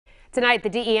Tonight, the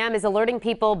DEM is alerting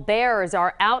people bears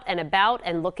are out and about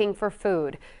and looking for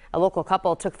food. A local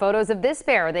couple took photos of this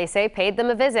bear they say paid them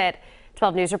a visit.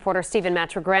 12 News reporter Stephen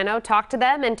Matragrano talked to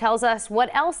them and tells us what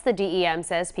else the DEM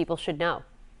says people should know.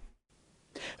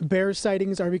 Bear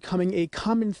sightings are becoming a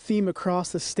common theme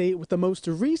across the state, with the most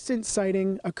recent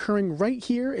sighting occurring right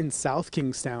here in South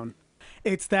Kingstown.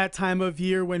 It's that time of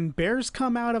year when bears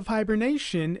come out of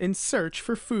hibernation in search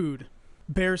for food.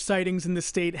 Bear sightings in the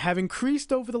state have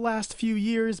increased over the last few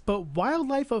years, but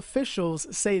wildlife officials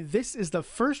say this is the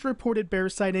first reported bear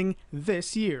sighting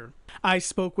this year. I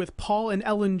spoke with Paul and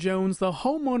Ellen Jones, the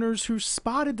homeowners who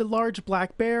spotted the large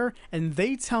black bear, and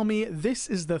they tell me this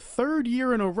is the third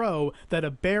year in a row that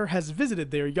a bear has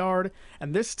visited their yard,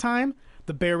 and this time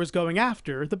the bear was going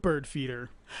after the bird feeder.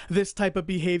 This type of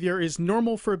behavior is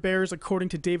normal for bears, according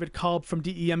to David Kolb from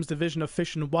DEM's Division of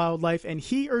Fish and Wildlife, and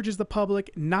he urges the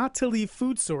public not to leave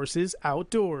food sources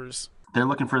outdoors. They're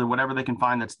looking for whatever they can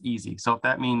find that's easy. So if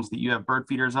that means that you have bird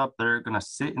feeders up, they're going to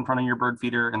sit in front of your bird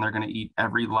feeder and they're going to eat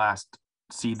every last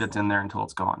seed that's in there until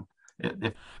it's gone.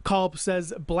 Kolb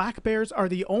says black bears are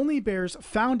the only bears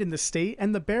found in the state,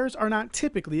 and the bears are not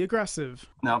typically aggressive.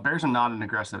 Now, bears are not an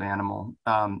aggressive animal.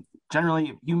 Generally,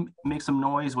 if you make some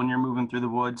noise when you're moving through the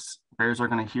woods, bears are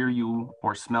going to hear you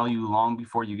or smell you long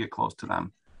before you get close to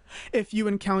them. If you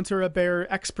encounter a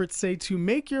bear, experts say to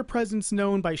make your presence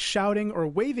known by shouting or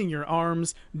waving your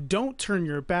arms, don't turn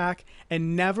your back,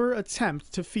 and never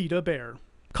attempt to feed a bear.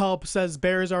 Kolb says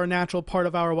bears are a natural part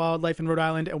of our wildlife in Rhode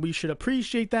Island, and we should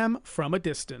appreciate them from a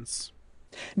distance.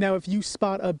 Now, if you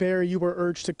spot a bear, you are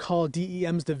urged to call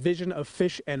DEM's Division of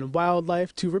Fish and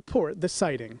Wildlife to report the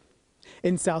sighting.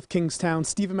 In South Kingstown,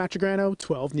 Stephen Matragrano,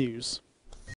 12 News.